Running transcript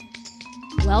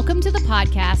Welcome to the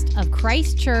podcast of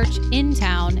Christ Church in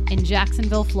Town in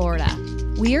Jacksonville, Florida.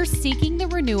 We are seeking the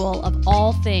renewal of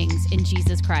all things in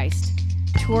Jesus Christ.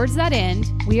 Towards that end,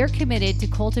 we are committed to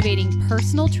cultivating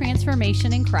personal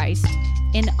transformation in Christ,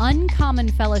 an uncommon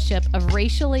fellowship of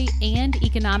racially and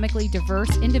economically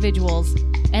diverse individuals,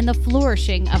 and the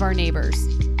flourishing of our neighbors.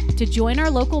 To join our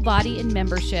local body in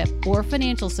membership or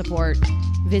financial support,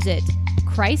 visit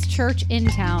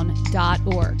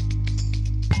christchurchintown.org.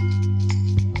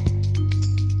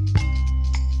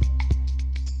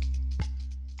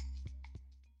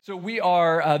 So we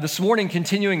are this morning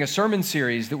continuing a sermon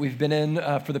series that we've been in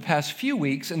for the past few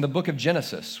weeks in the book of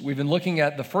Genesis. We've been looking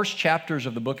at the first chapters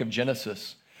of the book of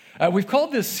Genesis. We've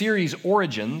called this series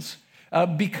Origins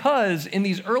because in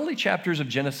these early chapters of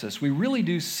Genesis, we really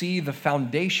do see the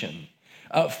foundation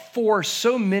for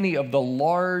so many of the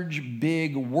large,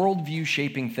 big,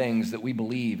 worldview-shaping things that we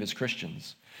believe as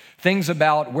Christians. Things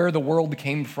about where the world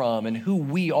came from and who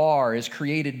we are as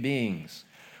created beings.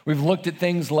 We've looked at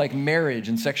things like marriage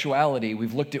and sexuality.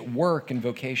 We've looked at work and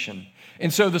vocation.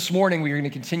 And so this morning, we're going to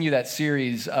continue that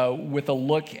series with a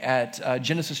look at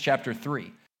Genesis chapter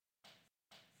 3.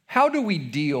 How do we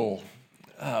deal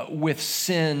with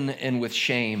sin and with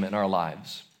shame in our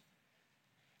lives?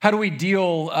 How do we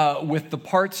deal with the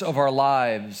parts of our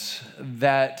lives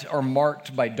that are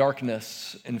marked by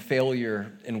darkness and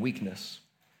failure and weakness?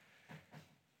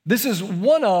 This is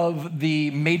one of the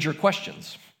major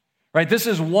questions. Right, this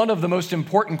is one of the most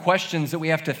important questions that we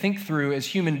have to think through as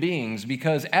human beings,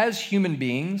 because as human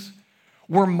beings,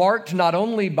 we're marked not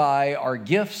only by our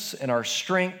gifts and our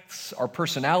strengths, our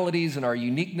personalities and our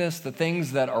uniqueness, the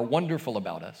things that are wonderful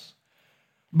about us,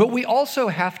 but we also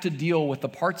have to deal with the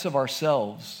parts of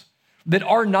ourselves that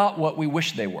are not what we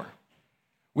wish they were.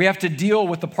 We have to deal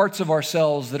with the parts of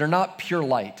ourselves that are not pure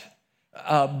light,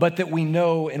 but that we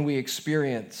know and we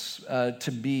experience to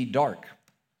be dark.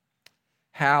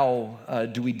 How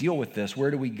do we deal with this?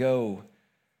 Where do we go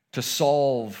to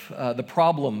solve the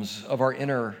problems of our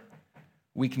inner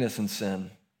weakness and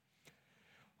sin?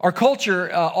 Our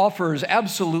culture offers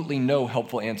absolutely no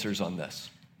helpful answers on this.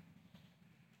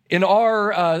 In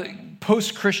our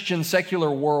post-Christian secular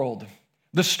world,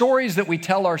 the stories that we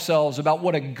tell ourselves about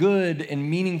what a good and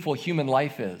meaningful human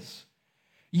life is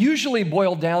usually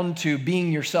boil down to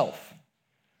being yourself.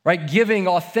 Right? Giving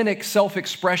authentic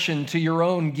self-expression to your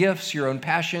own gifts, your own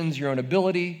passions, your own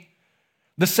ability.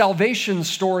 The salvation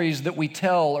stories that we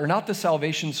tell are not the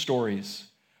salvation stories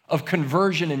of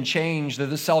conversion and change. They're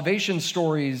the salvation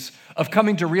stories of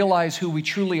coming to realize who we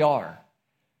truly are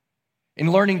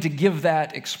and learning to give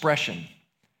that expression.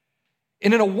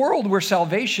 And in a world where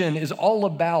salvation is all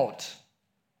about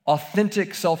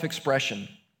authentic self-expression,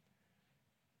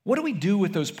 what do we do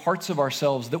with those parts of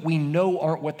ourselves that we know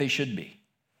aren't what they should be?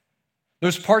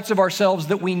 Those parts of ourselves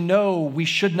that we know we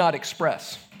should not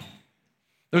express.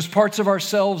 Those parts of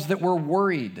ourselves that we're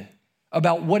worried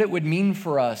about what it would mean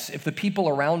for us if the people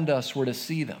around us were to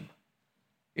see them,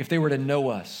 if they were to know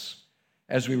us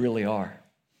as we really are.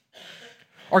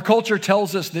 Our culture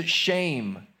tells us that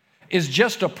shame is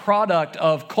just a product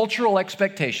of cultural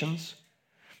expectations,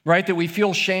 right? That we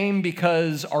feel shame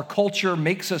because our culture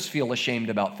makes us feel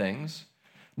ashamed about things.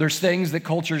 There's things that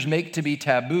cultures make to be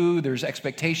taboo. There's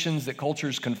expectations that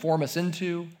cultures conform us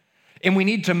into. And we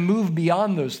need to move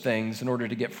beyond those things in order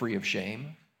to get free of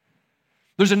shame.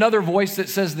 There's another voice that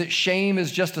says that shame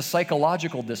is just a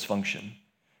psychological dysfunction,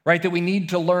 right? That we need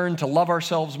to learn to love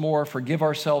ourselves more, forgive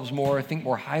ourselves more, think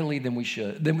more highly than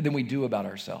we do about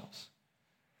ourselves.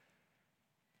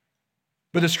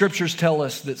 But the scriptures tell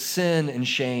us that sin and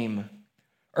shame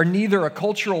are neither a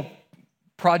cultural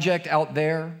project out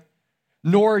there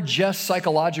nor just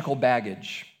psychological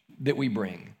baggage that we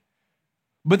bring,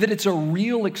 but that it's a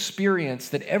real experience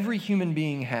that every human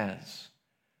being has,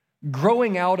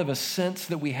 growing out of a sense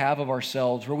that we have of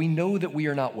ourselves where we know that we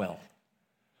are not well.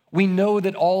 We know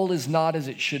that all is not as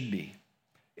it should be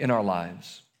in our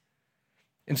lives.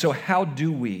 And so how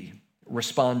do we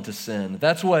respond to sin?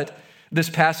 That's what this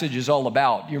passage is all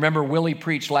about. You remember Willie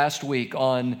preached last week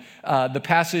on the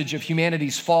passage of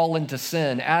humanity's fall into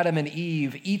sin. Adam and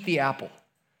Eve eat the apple,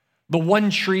 the one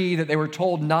tree that they were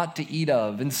told not to eat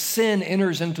of, and sin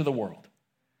enters into the world.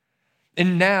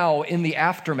 And now, in the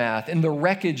aftermath, in the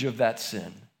wreckage of that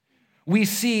sin, we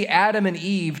see Adam and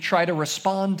Eve try to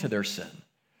respond to their sin.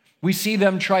 We see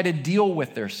them try to deal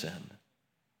with their sin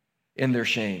and their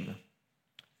shame.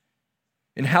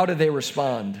 And how do they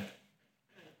respond?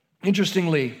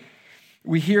 Interestingly,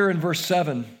 we hear in verse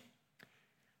 7,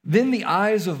 then the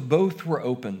eyes of both were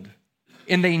opened,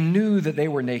 and they knew that they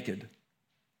were naked.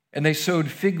 And they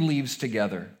sewed fig leaves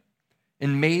together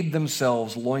and made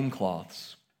themselves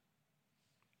loincloths.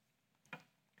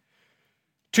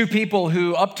 Two people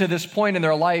who up to this point in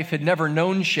their life had never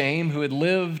known shame, who had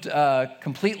lived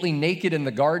completely naked in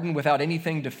the garden without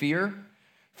anything to fear,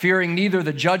 fearing neither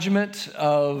the judgment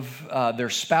of their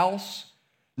spouse,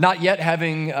 not yet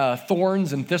having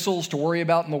thorns and thistles to worry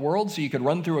about in the world, so you could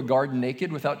run through a garden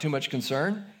naked without too much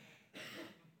concern.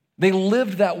 They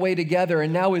lived that way together,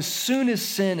 and now as soon as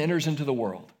sin enters into the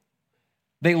world,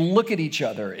 they look at each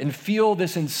other and feel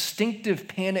this instinctive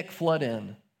panic flood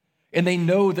in, and they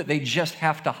know that they just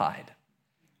have to hide.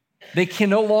 They can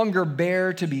no longer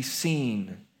bear to be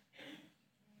seen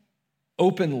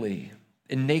openly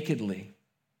and nakedly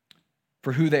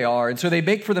for who they are. And so they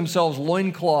make for themselves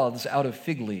loincloths out of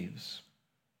fig leaves.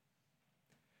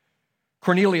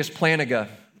 Cornelius Plantinga,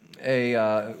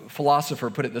 a philosopher,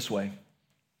 put it this way.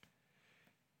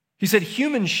 He said,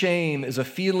 human shame is a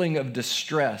feeling of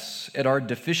distress at our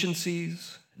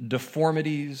deficiencies,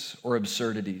 deformities, or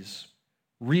absurdities,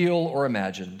 real or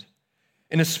imagined,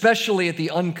 and especially at the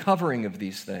uncovering of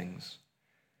these things.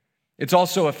 It's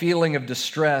also a feeling of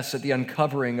distress at the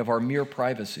uncovering of our mere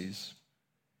privacies.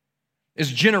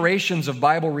 As generations of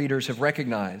Bible readers have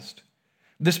recognized,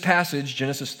 this passage,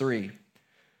 Genesis 3,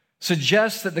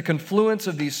 suggests that the confluence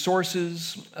of these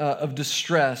sources of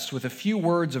distress with a few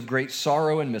words of great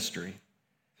sorrow and mystery.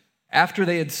 After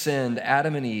they had sinned,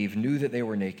 Adam and Eve knew that they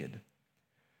were naked.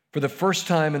 For the first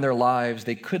time in their lives,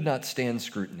 they could not stand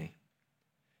scrutiny.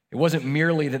 It wasn't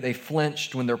merely that they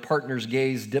flinched when their partner's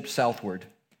gaze dipped southward.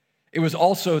 It was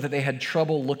also that they had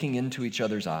trouble looking into each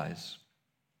other's eyes.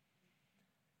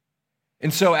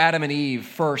 And so Adam and Eve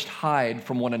first hide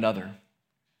from one another.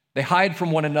 They hide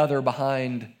from one another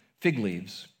behind fig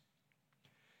leaves.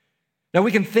 Now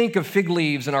we can think of fig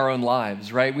leaves in our own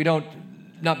lives, right?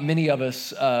 Not many of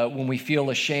us, when we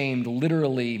feel ashamed,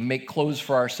 literally make clothes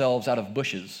for ourselves out of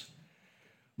bushes.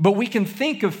 But we can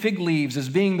think of fig leaves as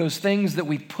being those things that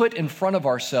we put in front of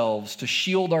ourselves to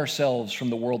shield ourselves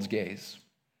from the world's gaze.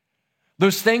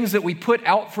 Those things that we put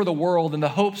out for the world in the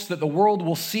hopes that the world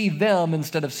will see them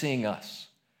instead of seeing us.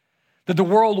 That the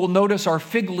world will notice our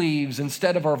fig leaves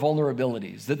instead of our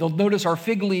vulnerabilities. That they'll notice our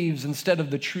fig leaves instead of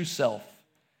the true self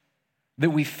that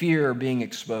we fear being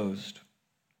exposed.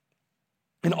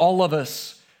 And all of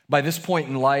us, by this point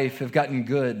in life, have gotten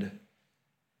good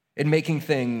at making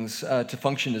things to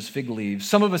function as fig leaves.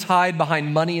 Some of us hide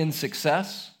behind money and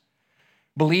success,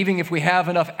 believing if we have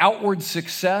enough outward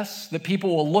success that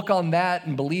people will look on that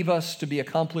and believe us to be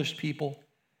accomplished people.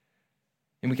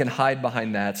 And we can hide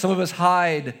behind that. Some of us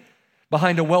hide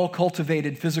behind a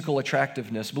well-cultivated physical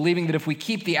attractiveness, believing that if we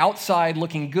keep the outside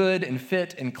looking good and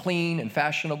fit and clean and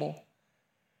fashionable,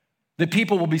 that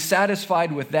people will be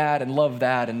satisfied with that and love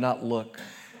that and not look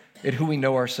at who we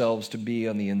know ourselves to be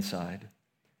on the inside.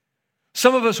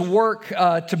 Some of us work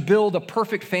to build a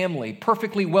perfect family,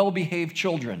 perfectly well-behaved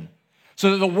children,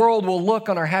 so that the world will look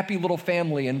on our happy little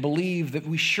family and believe that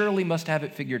we surely must have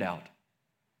it figured out.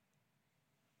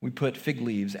 We put fig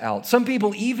leaves out. Some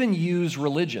people even use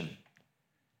religion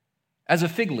as a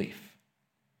fig leaf,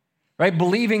 right?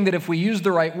 Believing that if we use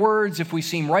the right words, if we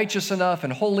seem righteous enough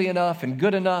and holy enough and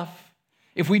good enough,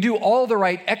 if we do all the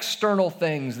right external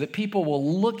things, that people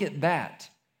will look at that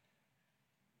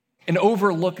and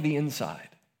overlook the inside.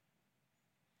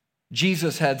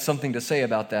 Jesus had something to say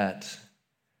about that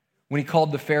when he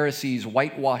called the Pharisees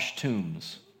whitewashed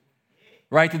tombs,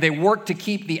 right? That they work to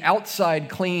keep the outside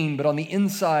clean, but on the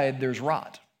inside there's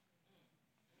rot.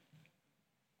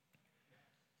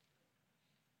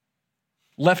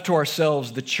 Left to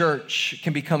ourselves, the church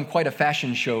can become quite a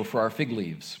fashion show for our fig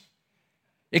leaves.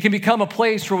 It can become a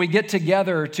place where we get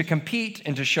together to compete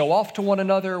and to show off to one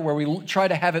another, where we try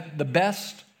to have it the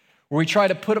best, where we try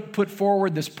to put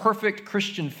forward this perfect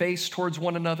Christian face towards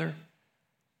one another,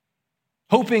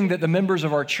 hoping that the members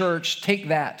of our church take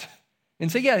that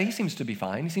and say, yeah, he seems to be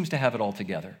fine. He seems to have it all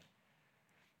together.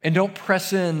 And don't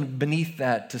press in beneath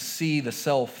that to see the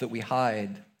self that we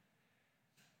hide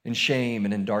in shame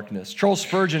and in darkness. Charles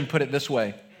Spurgeon put it this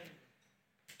way.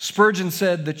 Spurgeon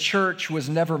said, the church was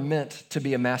never meant to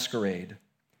be a masquerade.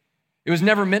 It was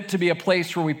never meant to be a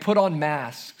place where we put on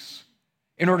masks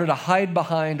in order to hide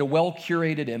behind a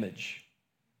well-curated image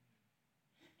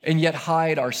and yet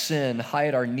hide our sin,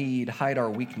 hide our need, hide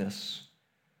our weakness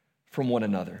from one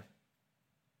another.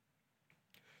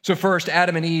 So first,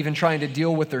 Adam and Eve, in trying to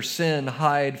deal with their sin,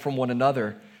 hide from one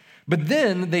another. But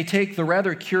then they take the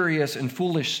rather curious and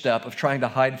foolish step of trying to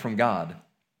hide from God.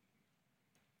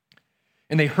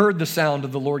 And they heard the sound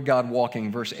of the Lord God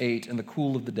walking, verse 8, in the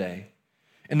cool of the day.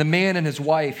 And the man and his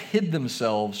wife hid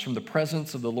themselves from the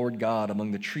presence of the Lord God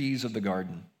among the trees of the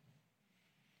garden.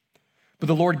 But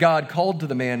the Lord God called to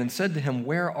the man and said to him,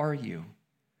 where are you?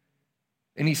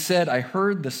 And he said, I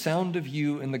heard the sound of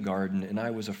you in the garden, and I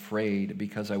was afraid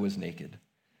because I was naked,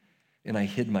 and I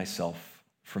hid myself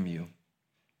from you.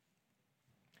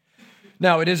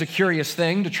 Now, it is a curious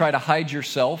thing to try to hide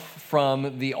yourself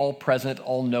from the all-present,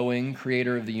 all-knowing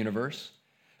creator of the universe.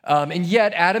 And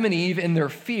yet, Adam and Eve, in their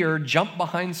fear, jump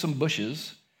behind some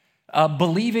bushes,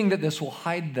 believing that this will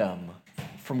hide them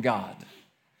from God.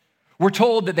 We're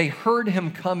told that they heard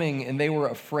him coming and they were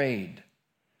afraid,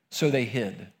 so they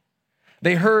hid.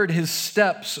 They heard his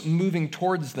steps moving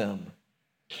towards them,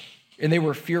 and they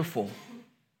were fearful.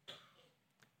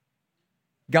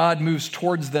 God moves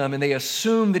towards them, and they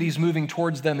assume that he's moving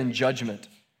towards them in judgment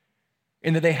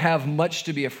and that they have much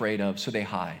to be afraid of, so they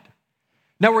hide.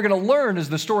 Now we're going to learn as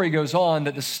the story goes on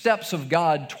that the steps of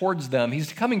God towards them,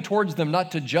 he's coming towards them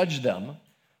not to judge them,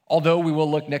 although we will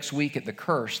look next week at the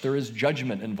curse. There is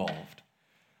judgment involved.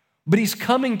 But he's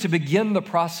coming to begin the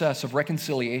process of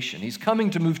reconciliation. He's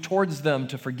coming to move towards them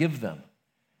to forgive them.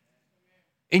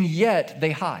 And yet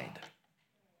they hide,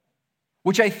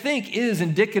 which I think is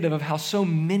indicative of how so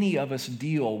many of us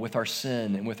deal with our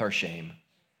sin and with our shame.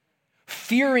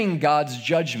 Fearing God's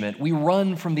judgment, we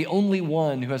run from the only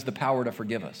one who has the power to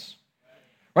forgive us.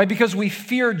 Right? Because we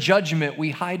fear judgment, we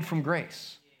hide from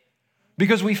grace.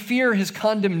 Because we fear his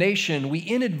condemnation, we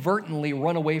inadvertently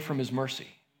run away from his mercy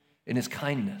and his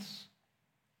kindness.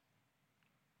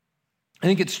 I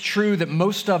think it's true that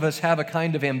most of us have a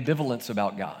kind of ambivalence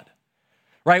about God.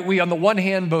 Right? We, on the one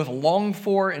hand, both long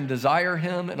for and desire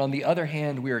him, and on the other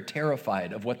hand, we are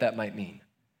terrified of what that might mean.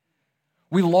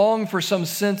 We long for some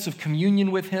sense of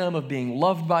communion with him, of being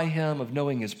loved by him, of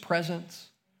knowing his presence.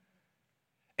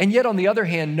 And yet, on the other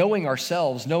hand, knowing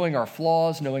ourselves, knowing our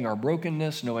flaws, knowing our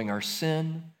brokenness, knowing our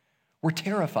sin, we're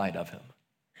terrified of him.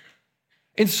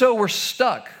 And so we're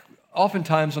stuck,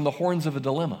 oftentimes, on the horns of a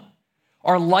dilemma.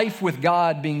 Our life with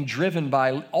God being driven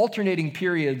by alternating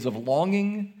periods of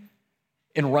longing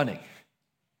and running.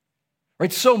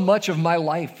 Right? So much of my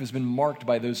life has been marked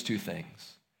by those two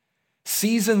things.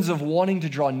 Seasons of wanting to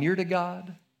draw near to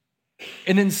God,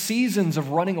 and then seasons of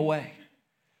running away.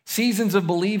 Seasons of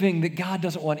believing that God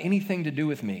doesn't want anything to do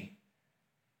with me,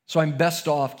 so I'm best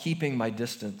off keeping my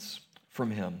distance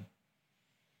from him.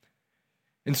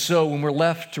 And so when we're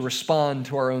left to respond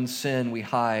to our own sin, we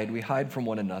hide from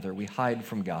one another, we hide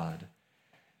from God.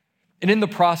 And in the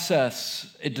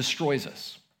process, it destroys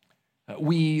us.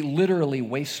 We literally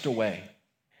waste away.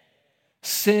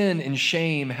 Sin and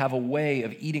shame have a way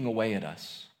of eating away at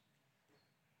us.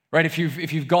 Right? If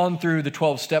you've gone through the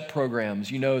 12-step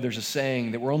programs, you know there's a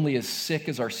saying that we're only as sick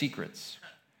as our secrets.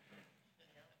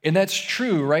 And that's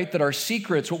true, right? That our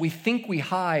secrets, what we think we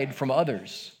hide from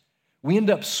others, we end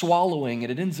up swallowing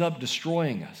and it ends up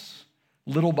destroying us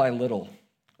little by little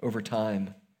over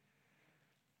time.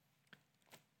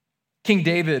 King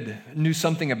David knew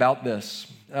something about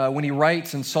this when he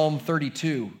writes in Psalm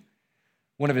 32,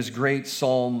 one of his great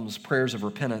psalms, prayers of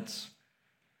repentance.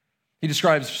 He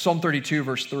describes Psalm 32,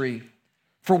 verse 3,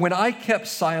 "For when I kept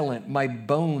silent, my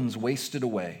bones wasted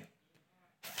away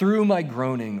through my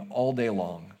groaning all day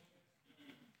long."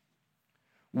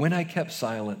 When I kept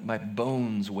silent, my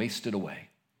bones wasted away.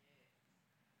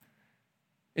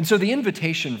 And so the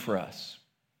invitation for us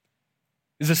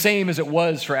is the same as it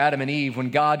was for Adam and Eve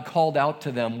when God called out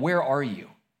to them, "Where are you?"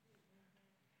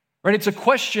 Right? It's a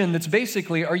question that's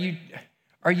basically, are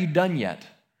you done yet?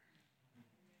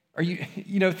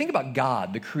 Think about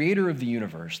God, the creator of the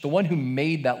universe, the one who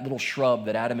made that little shrub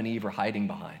that Adam and Eve are hiding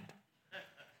behind.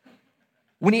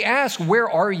 When he asks, "Where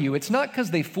are you?" it's not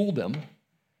because they fooled him,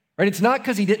 right? It's not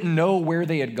because he didn't know where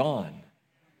they had gone.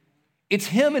 It's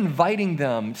him inviting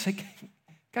them to say,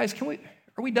 "Guys,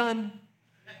 are we done?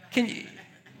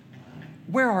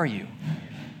 Where are you?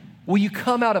 Will you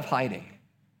come out of hiding?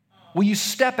 Will you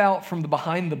step out from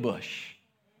behind the bush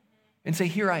and say,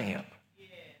 'Here I am'?"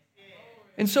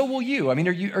 And so will you. I mean,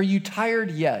 are you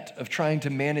tired yet of trying to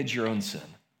manage your own sin?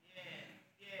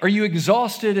 Are you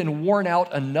exhausted and worn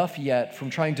out enough yet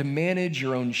from trying to manage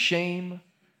your own shame,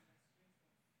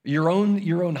 your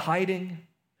own hiding,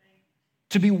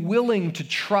 to be willing to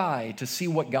try to see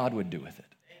what God would do with it?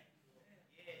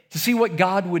 To see what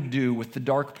God would do with the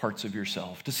dark parts of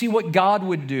yourself, to see what God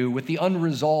would do with the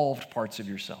unresolved parts of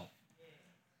yourself.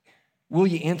 Will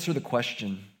you answer the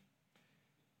question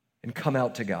and come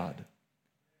out to God?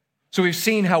 So we've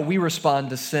seen how we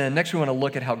respond to sin. Next, we want to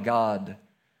look at how God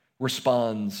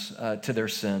responds to their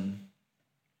sin.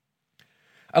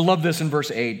 I love this in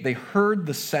verse 8. They heard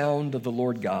the sound of the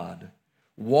Lord God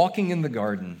walking in the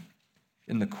garden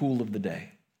in the cool of the day.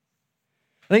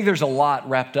 I think there's a lot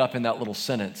wrapped up in that little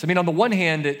sentence. I mean, on the one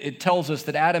hand, it tells us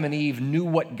that Adam and Eve knew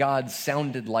what God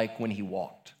sounded like when he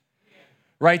walked.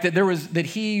 right? That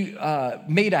he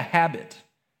made a habit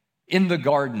in the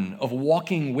garden of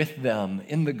walking with them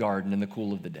in the garden in the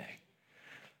cool of the day.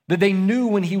 That they knew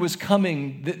when he was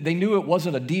coming, they knew it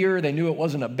wasn't a deer, they knew it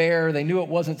wasn't a bear, they knew it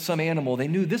wasn't some animal. They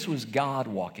knew this was God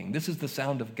walking. This is the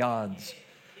sound of God's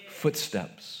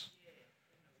footsteps.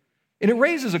 And it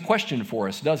raises a question for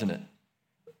us, doesn't it?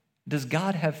 Does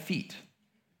God have feet?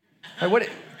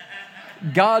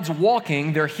 God's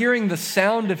walking, they're hearing the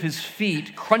sound of his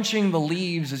feet crunching the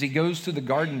leaves as he goes through the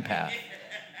garden path.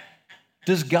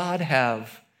 Does God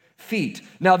have feet?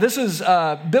 Now, this is,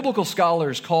 biblical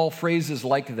scholars call phrases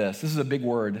like this. This is a big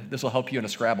word. This will help you in a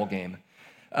Scrabble game.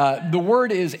 The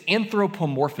word is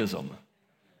anthropomorphism.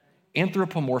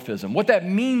 Anthropomorphism. What that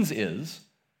means is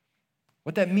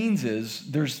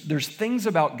there's things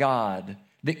about God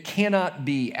that cannot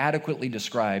be adequately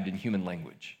described in human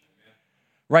language.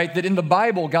 Right? That in the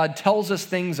Bible, God tells us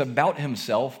things about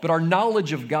himself, but our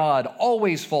knowledge of God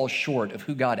always falls short of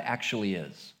who God actually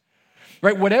is.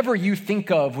 Right? Whatever you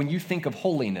think of when you think of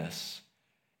holiness,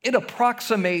 it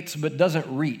approximates but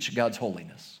doesn't reach God's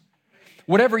holiness.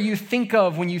 Whatever you think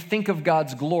of when you think of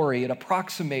God's glory, it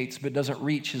approximates but doesn't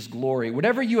reach his glory.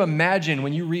 Whatever you imagine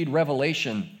when you read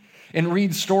Revelation and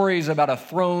read stories about a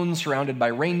throne surrounded by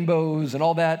rainbows and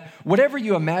all that, whatever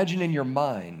you imagine in your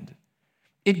mind,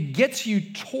 it gets you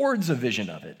towards a vision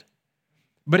of it,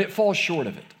 but it falls short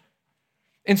of it.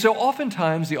 And so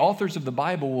oftentimes the authors of the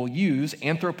Bible will use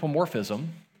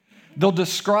anthropomorphism. They'll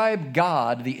describe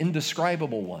God, the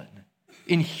indescribable one,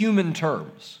 in human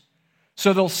terms.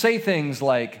 So they'll say things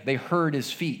like they heard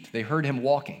his feet, they heard him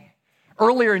walking.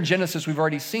 Earlier in Genesis, we've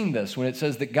already seen this when it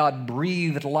says that God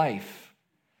breathed life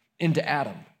into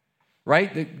Adam,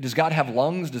 right? Does God have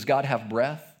lungs? Does God have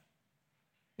breath?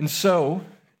 And so,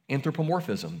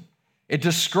 anthropomorphism, it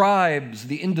describes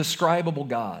the indescribable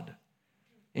God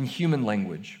in human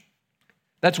language.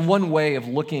 That's one way of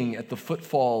looking at the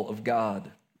footfall of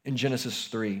God in Genesis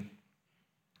 3.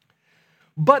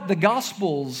 But the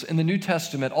Gospels in the New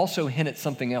Testament also hint at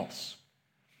something else,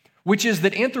 which is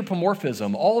that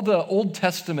anthropomorphism, all the Old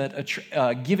Testament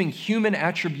giving human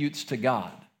attributes to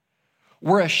God,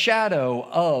 were a shadow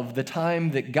of the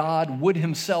time that God would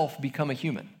himself become a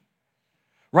human.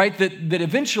 Right? That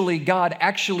eventually God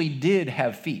actually did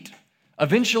have feet.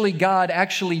 Eventually God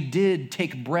actually did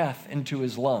take breath into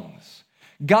his lungs.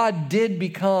 God did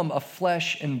become a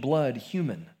flesh and blood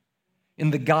human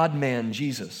in the God-man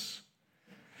Jesus.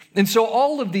 And so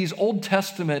all of these Old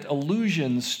Testament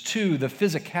allusions to the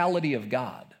physicality of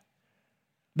God,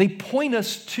 they point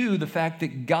us to the fact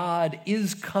that God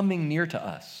is coming near to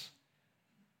us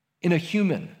in a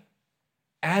human,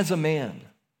 as a man.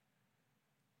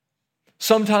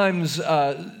 Sometimes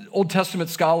Old Testament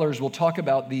scholars will talk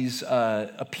about these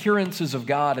appearances of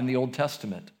God in the Old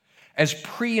Testament as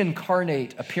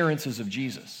pre-incarnate appearances of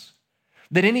Jesus.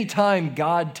 That any time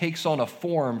God takes on a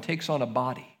form, takes on a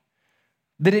body,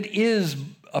 that it is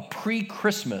a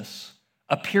pre-Christmas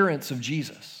appearance of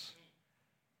Jesus,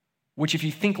 which if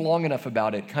you think long enough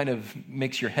about it, kind of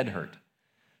makes your head hurt.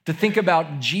 To think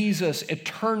about Jesus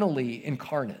eternally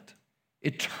incarnate,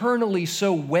 eternally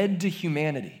so wed to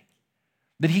humanity,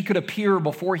 that he could appear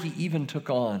before he even took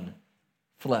on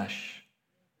flesh.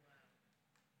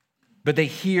 But they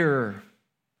hear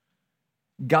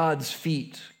God's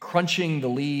feet crunching the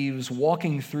leaves,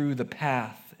 walking through the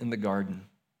path in the garden.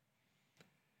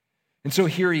 And so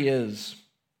here he is,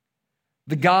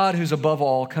 the God who's above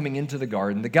all coming into the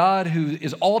garden, the God who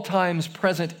is all times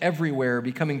present everywhere,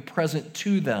 becoming present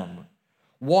to them,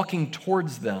 walking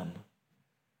towards them.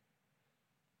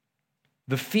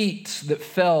 The feet that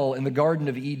fell in the Garden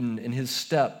of Eden in his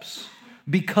steps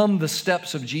become the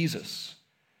steps of Jesus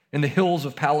in the hills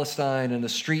of Palestine and the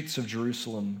streets of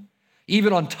Jerusalem,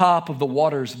 even on top of the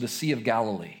waters of the Sea of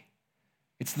Galilee.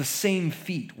 It's the same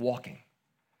feet walking.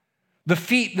 The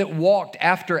feet that walked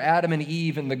after Adam and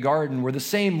Eve in the garden were the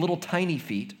same little tiny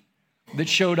feet that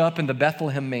showed up in the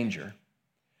Bethlehem manger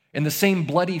and the same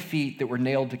bloody feet that were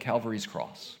nailed to Calvary's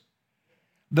cross.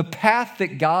 The path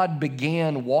that God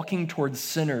began walking towards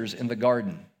sinners in the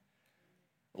garden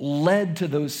led to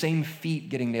those same feet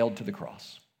getting nailed to the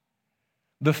cross.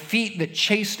 The feet that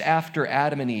chased after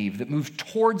Adam and Eve, that moved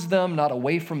towards them, not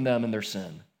away from them in their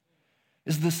sin,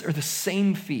 are the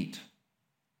same feet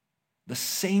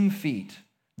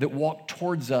that walk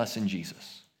towards us in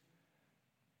Jesus.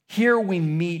 Here we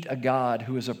meet a God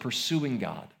who is a pursuing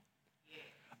God.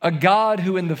 A God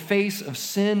who in the face of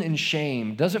sin and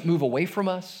shame doesn't move away from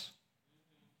us.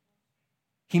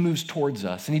 He moves towards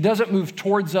us. And he doesn't move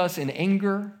towards us in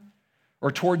anger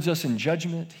or towards us in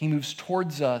judgment. He moves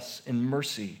towards us in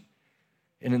mercy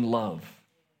and in love.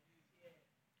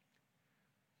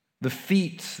 The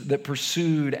feet that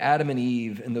pursued Adam and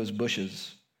Eve in those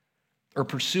bushes are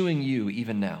pursuing you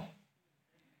even now.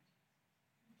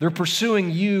 They're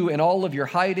pursuing you in all of your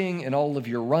hiding, in all of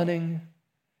your running,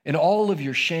 in all of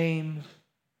your shame,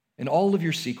 in all of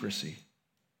your secrecy.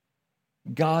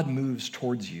 God moves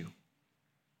towards you.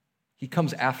 He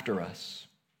comes after us.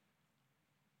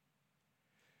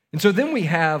 And so then we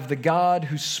have the God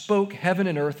who spoke heaven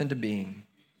and earth into being.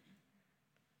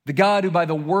 The God who by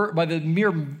the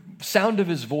mere sound of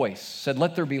his voice said,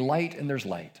 "Let there be light," and there's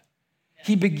light.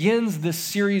 He begins this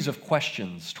series of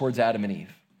questions towards Adam and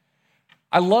Eve.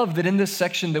 I love that in this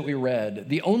section that we read,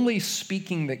 the only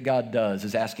speaking that God does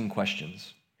is asking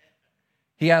questions.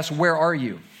 He asks, "Where are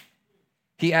you?"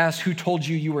 He asks, "Who told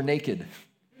you you were naked?"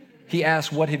 He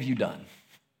asks, "What have you done?"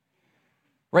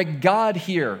 Right? God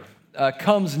here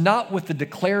comes not with the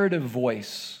declarative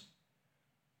voice,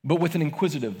 but with an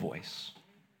inquisitive voice.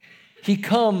 He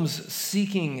comes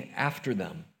seeking after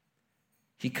them.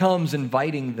 He comes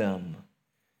inviting them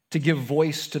to give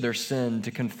voice to their sin,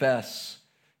 to confess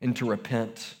and to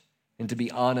repent and to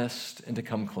be honest and to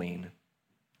come clean.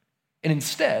 And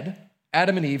instead,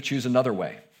 Adam and Eve choose another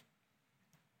way.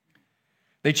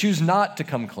 They choose not to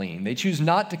come clean. They choose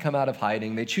not to come out of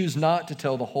hiding. They choose not to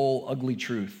tell the whole ugly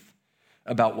truth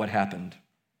about what happened.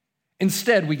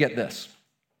 Instead, we get this.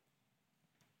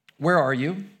 "Where are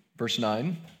you?" Verse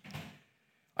 9.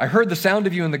 "I heard the sound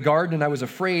of you in the garden, and I was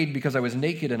afraid because I was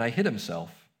naked, and I hid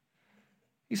himself."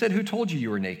 He said, "Who told you you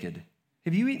were naked?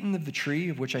 Have you eaten of the tree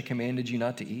of which I commanded you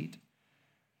not to eat?"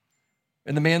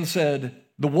 And the man said,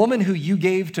 "The woman who you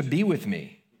gave to be with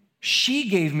me, she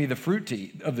gave me the fruit to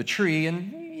eat of the tree,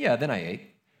 and then I ate."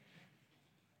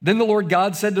 Then the Lord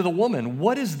God said to the woman,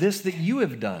 "What is this that you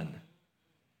have done?"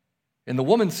 And the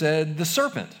woman said, The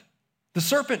serpent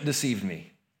deceived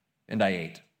me, and I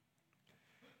ate."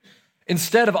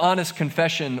 Instead of honest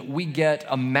confession, we get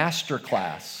a master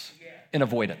class in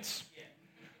avoidance.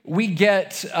 We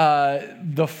get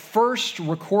the first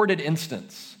recorded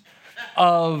instance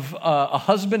of a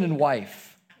husband and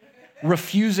wife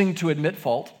refusing to admit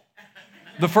fault.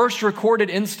 The first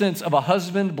recorded instance of a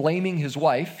husband blaming his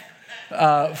wife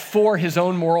for his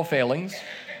own moral failings,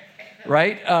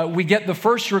 right? We get the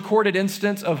first recorded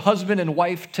instance of husband and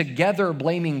wife together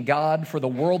blaming God for the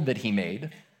world that he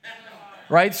made,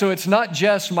 right? So it's not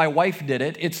just my wife did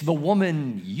it, it's the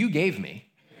woman you gave me.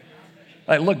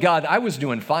 Like, look, God, I was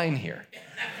doing fine here.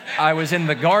 I was in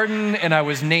the garden and I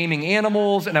was naming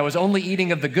animals and I was only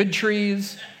eating of the good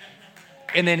trees.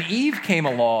 And then Eve came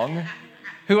along,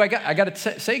 who I got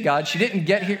to say, God, she didn't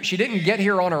get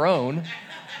here on her own,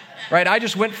 right? I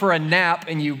just went for a nap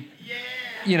and you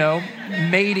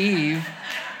made Eve.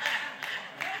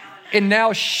 And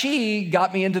now she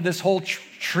got me into this whole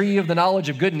tree of the knowledge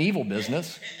of good and evil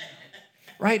business,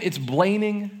 right? It's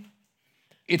blaming.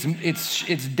 It's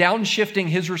downshifting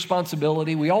his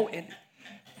responsibility.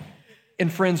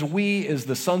 And friends, we as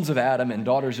the sons of Adam and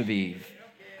daughters of Eve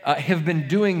have been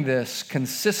doing this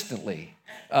consistently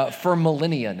for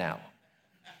millennia now,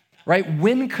 right?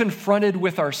 When confronted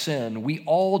with our sin, we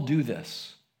all do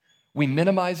this. We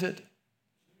minimize it.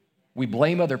 We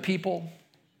blame other people.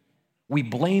 We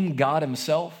blame God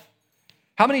himself.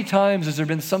 How many times has there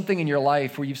been something in your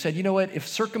life where you've said, you know what, if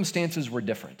circumstances were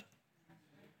different,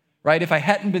 right? If I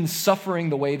hadn't been suffering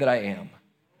the way that I am,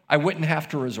 I wouldn't have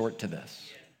to resort to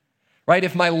this, right?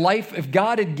 If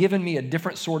God had given me a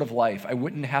different sort of life, I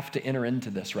wouldn't have to enter into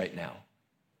this right now.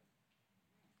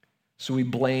 So we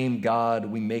blame God,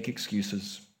 we make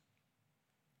excuses.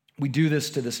 We do this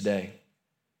to this day.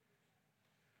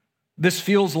 This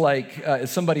feels like, as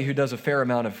somebody who does a fair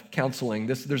amount of counseling,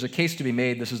 there's a case to be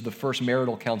made. This is the first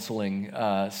marital counseling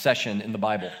session in the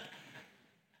Bible.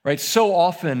 Right? So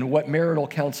often what marital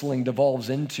counseling devolves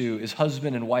into is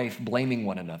husband and wife blaming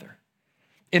one another.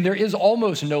 And there is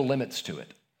almost no limits to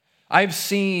it. I've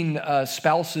seen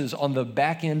spouses on the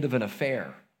back end of an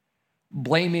affair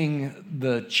blaming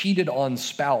the cheated on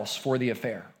spouse for the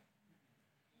affair.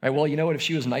 Right? Well, you know what? If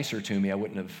she was nicer to me, I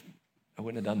wouldn't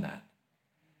have done that.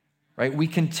 Right? We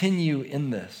continue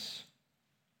in this.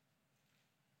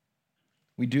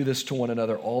 We do this to one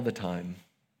another all the time.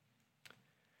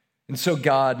 And so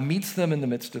God meets them in the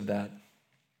midst of that.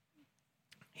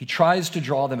 He tries to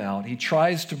draw them out. He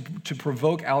tries to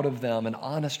provoke out of them an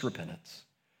honest repentance.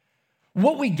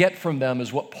 What we get from them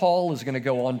is what Paul is going to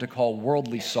go on to call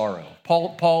worldly sorrow.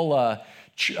 Paul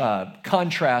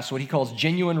contrasts what he calls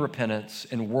genuine repentance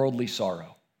and worldly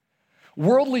sorrow.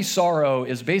 Worldly sorrow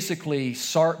is basically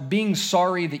being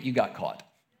sorry that you got caught,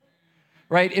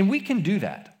 right? And we can do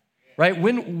that, right?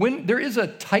 When there is a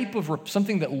type of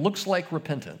something that looks like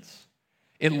repentance,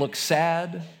 it looks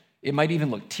sad, It might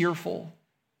even look tearful.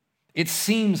 It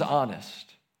seems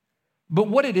honest. But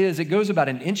what it is, it goes about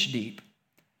an inch deep.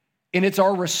 And it's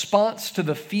our response to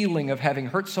the feeling of having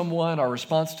hurt someone, our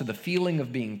response to the feeling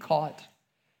of being caught.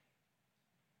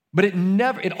 But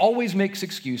it always makes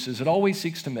excuses. It always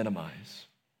seeks to minimize.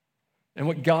 And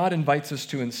what God invites us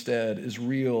to instead is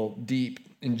real, deep,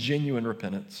 and genuine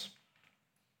repentance.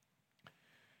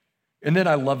 And then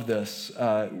I love this.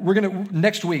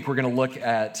 Next week, we're going to look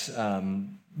at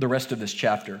the rest of this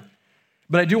chapter.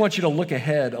 But I do want you to look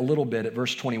ahead a little bit at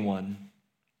verse 21.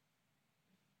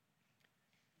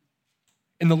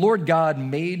 And the Lord God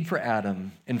made for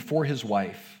Adam and for his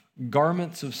wife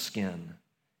garments of skin,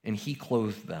 and he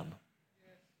clothed them.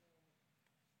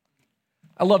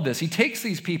 I love this. He takes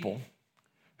these people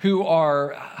who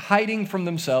are hiding from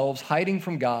themselves, hiding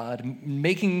from God,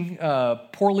 making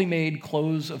poorly made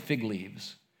clothes of fig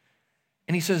leaves.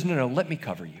 And he says, no, let me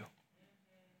cover you.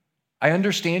 I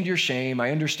understand your shame. I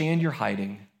understand your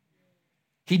hiding.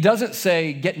 He doesn't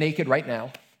say, get naked right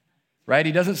now, right?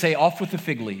 He doesn't say, off with the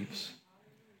fig leaves.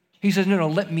 He says, no,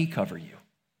 let me cover you.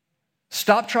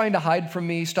 Stop trying to hide from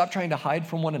me. Stop trying to hide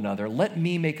from one another. Let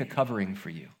me make a covering for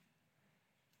you.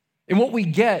 And what we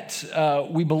get,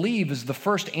 we believe, is the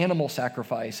first animal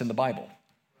sacrifice in the Bible,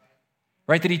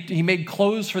 right? That he made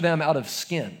clothes for them out of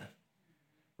skin,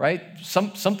 right?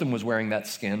 Something was wearing that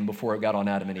skin before it got on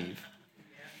Adam and Eve.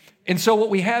 And so what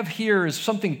we have here is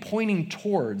something pointing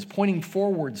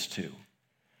forwards to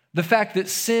the fact that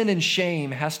sin and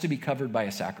shame has to be covered by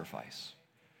a sacrifice.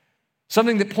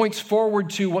 Something that points forward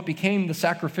to what became the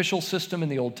sacrificial system in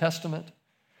the Old Testament,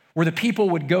 where the people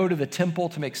would go to the temple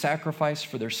to make sacrifice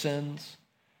for their sins,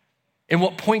 and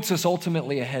what points us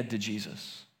ultimately ahead to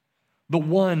Jesus, the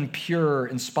one pure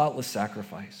and spotless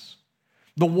sacrifice,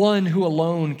 the one who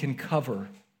alone can cover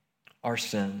our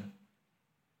sin.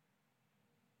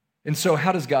 And so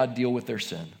how does God deal with their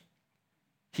sin?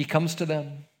 He comes to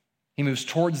them, he moves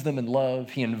towards them in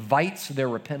love, he invites their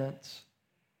repentance,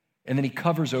 and then he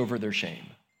covers over their shame.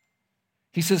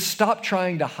 He says, stop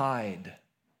trying to hide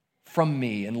from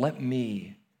me and let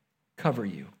me cover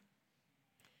you.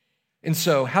 And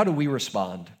so how do we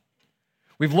respond?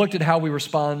 We've looked at how we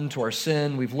respond to our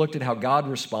sin. We've looked at how God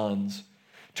responds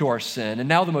to our sin. And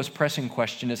now the most pressing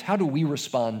question is, how do we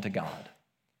respond to God?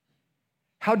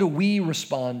 How do we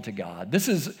respond to God? This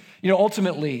is,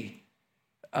 ultimately,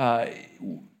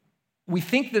 we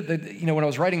think that when I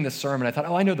was writing this sermon, I thought,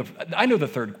 I know the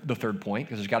third point,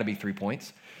 because there's got to be 3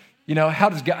 points.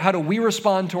 How do we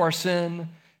respond to our sin?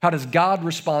 How does God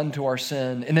respond to our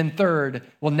sin? And then third,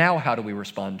 well, now how do we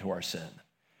respond to our sin?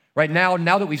 Right now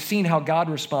that we've seen how God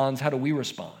responds, how do we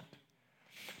respond?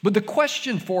 But the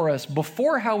question for us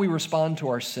before how we respond to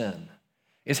our sin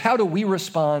is, how do we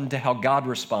respond to how God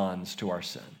responds to our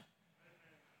sin?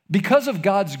 Because of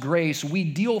God's grace, we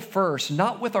deal first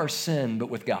not with our sin, but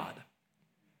with God.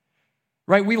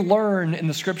 Right? We learn in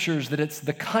the scriptures that it's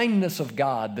the kindness of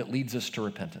God that leads us to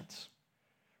repentance.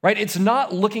 Right? It's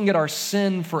not looking at our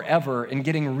sin forever and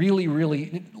getting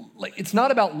really, it's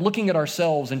not about looking at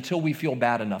ourselves until we feel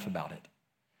bad enough about it.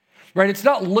 Right? It's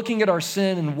not looking at our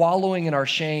sin and wallowing in our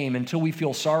shame until we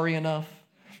feel sorry enough,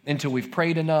 until we've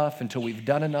prayed enough, until we've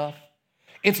done enough.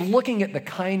 It's looking at the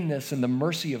kindness and the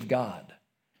mercy of God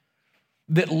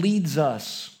that leads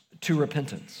us to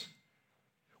repentance.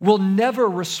 We'll never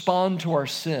respond to our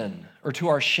sin or to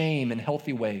our shame in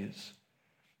healthy ways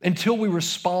until we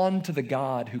respond to the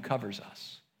God who covers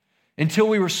us, until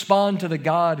we respond to the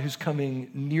God who's coming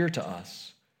near to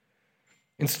us.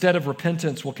 Instead of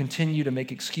repentance, we'll continue to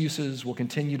make excuses, we'll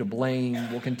continue to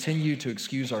blame, we'll continue to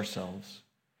excuse ourselves.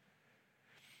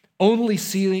 Only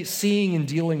seeing and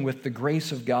dealing with the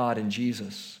grace of God in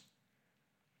Jesus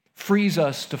frees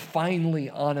us to finally,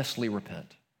 honestly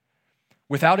repent.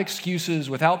 Without excuses,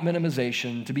 without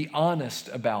minimization, to be honest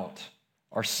about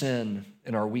our sin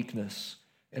and our weakness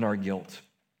and our guilt.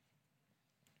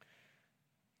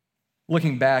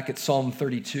 Looking back at Psalm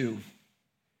 32,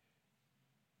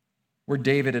 where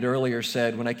David had earlier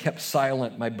said, when I kept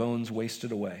silent, my bones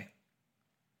wasted away.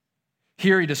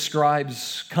 Here he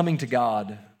describes coming to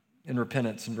God in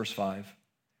repentance in verse 5.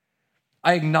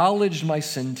 I acknowledged my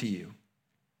sin to you,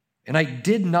 and I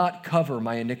did not cover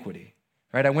my iniquity.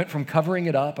 Right? I went from covering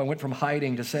it up, I went from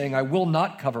hiding to saying, I will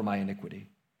not cover my iniquity.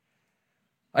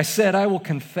 I said, I will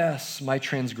confess my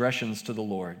transgressions to the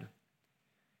Lord,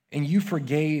 and you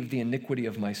forgave the iniquity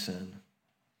of my sin.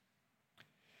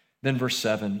 Then verse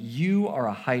 7, you are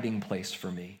a hiding place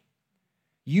for me.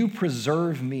 You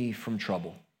preserve me from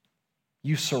trouble.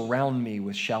 You surround me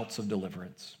with shouts of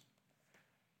deliverance.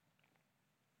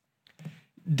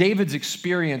 David's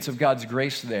experience of God's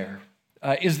grace there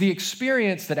is the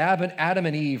experience that Adam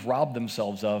and Eve robbed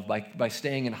themselves of by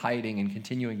staying in hiding and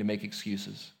continuing to make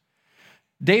excuses.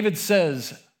 David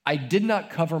says, I did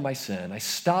not cover my sin. I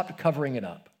stopped covering it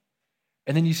up.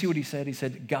 And then you see what he said? He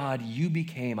said, God, you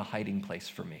became a hiding place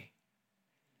for me.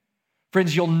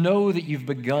 Friends, you'll know that you've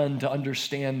begun to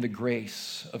understand the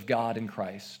grace of God in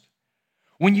Christ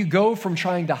when you go from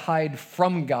trying to hide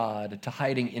from God to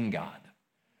hiding in God.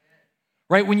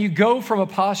 Right? When you go from a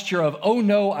posture of, oh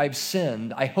no, I've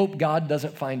sinned, I hope God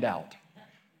doesn't find out,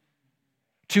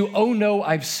 to, oh no,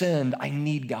 I've sinned, I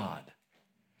need God.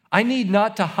 I need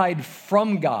not to hide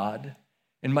from God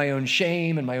in my own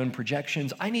shame and my own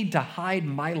projections. I need to hide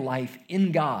my life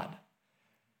in God.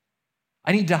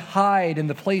 I need to hide in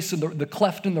the place of the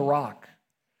cleft in the rock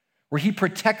where he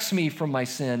protects me from my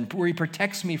sin, where he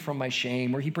protects me from my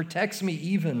shame, where he protects me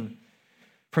even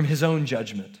from his own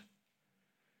judgment.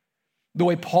 The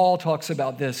way Paul talks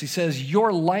about this, he says,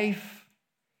 your life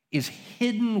is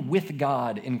hidden with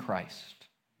God in Christ.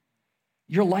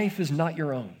 Your life is not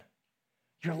your own.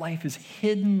 Your life is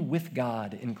hidden with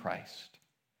God in Christ.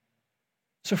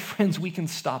 So friends, we can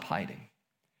stop hiding.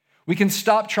 We can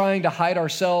stop trying to hide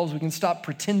ourselves. We can stop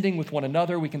pretending with one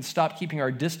another. We can stop keeping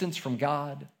our distance from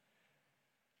God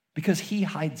because he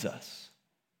hides us.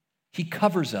 He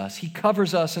covers us. He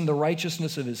covers us in the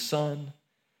righteousness of his Son.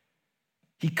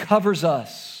 He covers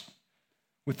us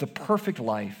with the perfect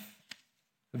life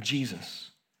of Jesus.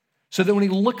 So that when he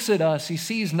looks at us, he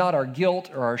sees not our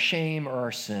guilt or our shame or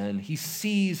our sin. He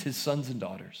sees his sons and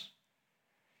daughters.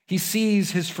 He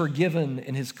sees his forgiven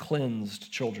and his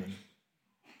cleansed children.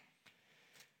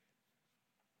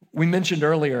 We mentioned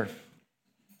earlier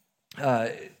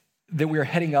that we are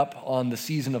heading up on the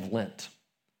season of Lent.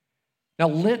 Now,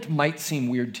 Lent might seem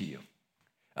weird to you.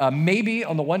 Maybe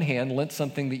on the one hand, Lent's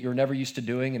something that you're never used to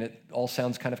doing and it all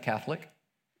sounds kind of Catholic.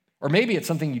 Or maybe it's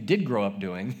something you did grow up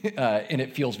doing and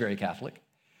it feels very Catholic.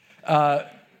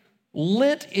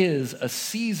 Lent is a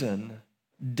season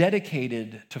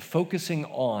dedicated to focusing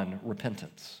on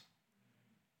repentance.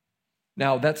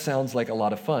 Now, that sounds like a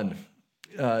lot of fun,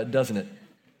 doesn't it?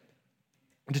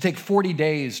 To take 40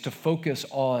 days to focus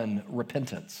on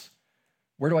repentance.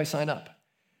 Where do I sign up?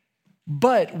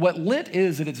 But what Lent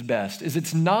is at its best is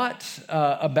it's not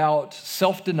about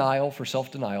self-denial for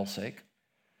self-denial's sake.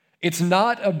 It's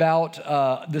not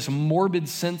about this morbid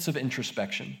sense of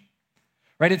introspection,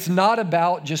 right? It's not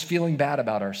about just feeling bad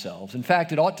about ourselves. In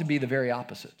fact, it ought to be the very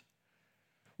opposite.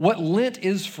 What Lent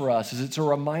is for us is it's a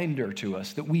reminder to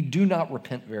us that we do not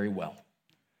repent very well,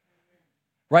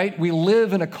 right? We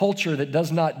live in a culture that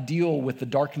does not deal with the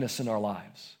darkness in our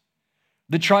lives,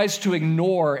 that tries to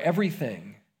ignore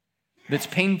everything that's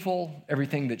painful,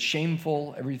 everything that's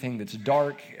shameful, everything that's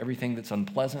dark, everything that's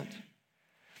unpleasant.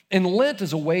 And Lent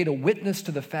is a way to witness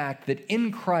to the fact that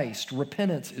in Christ,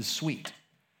 repentance is sweet.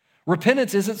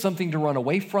 Repentance isn't something to run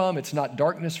away from. It's not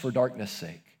darkness for darkness'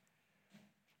 sake.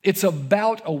 It's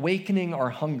about awakening our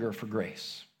hunger for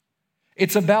grace.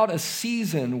 It's about a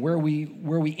season where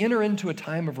we enter into a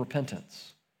time of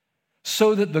repentance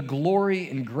so that the glory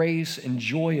and grace and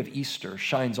joy of Easter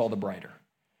shines all the brighter,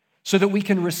 so that we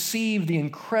can receive the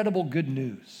incredible good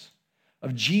news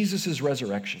of Jesus'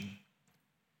 resurrection.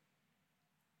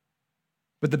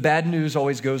 But the bad news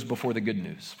always goes before the good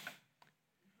news.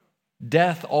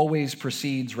 Death always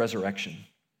precedes resurrection.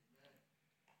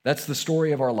 That's the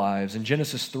story of our lives. And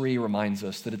Genesis 3 reminds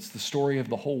us that it's the story of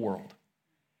the whole world.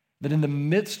 That in the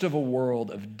midst of a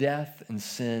world of death and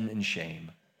sin and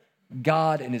shame,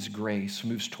 God in his grace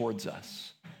moves towards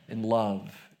us in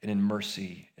love and in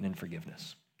mercy and in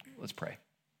forgiveness. Let's pray.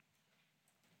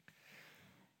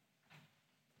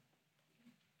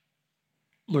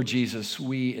 Lord Jesus,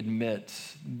 we admit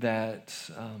that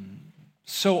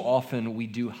so often we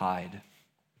do hide.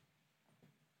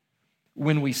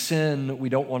 When we sin, we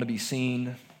don't want to be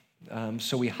seen,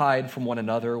 so we hide from one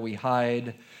another. We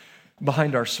hide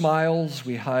behind our smiles.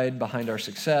 We hide behind our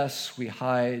success. We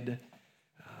hide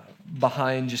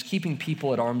behind just keeping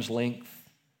people at arm's length.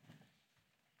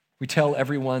 We tell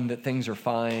everyone that things are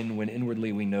fine when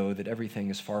inwardly we know that everything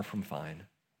is far from fine.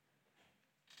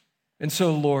 And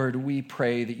so, Lord, we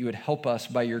pray that you would help us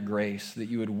by your grace, that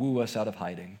you would woo us out of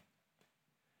hiding.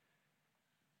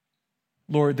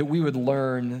 Lord, that we would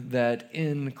learn that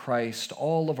in Christ,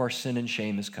 all of our sin and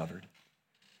shame is covered.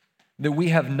 That we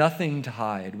have nothing to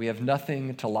hide. We have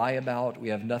nothing to lie about. We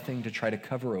have nothing to try to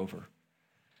cover over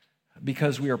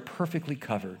because we are perfectly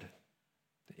covered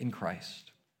in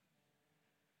Christ.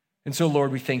 And so,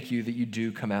 Lord, we thank you that you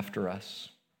do come after us.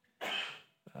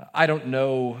 I don't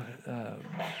know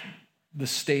the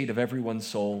state of everyone's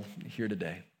soul here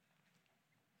today.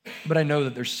 But I know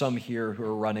that there's some here who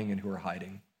are running and who are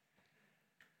hiding.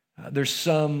 There's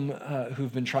some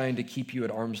who've been trying to keep you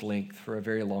at arm's length for a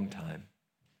very long time.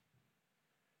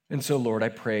 And so, Lord, I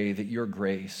pray that your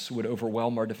grace would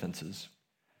overwhelm our defenses,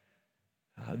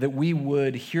 that we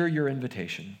would hear your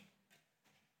invitation,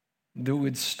 that we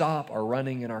would stop our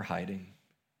running and our hiding,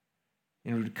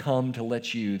 and we would come to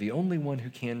let you, the only one who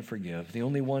can forgive, the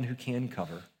only one who can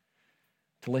cover,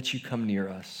 to let you come near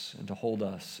us and to hold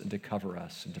us and to cover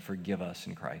us and to forgive us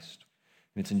in Christ.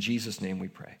 And it's in Jesus' name we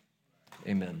pray.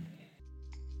 Amen.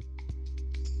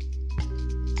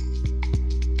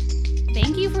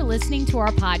 Thank you for listening to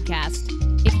our podcast.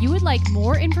 If you would like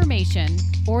more information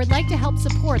or would like to help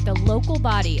support the local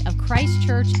body of Christ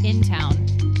Church in Town,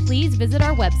 please visit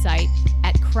our website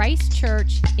at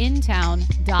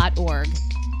christchurchintown.org.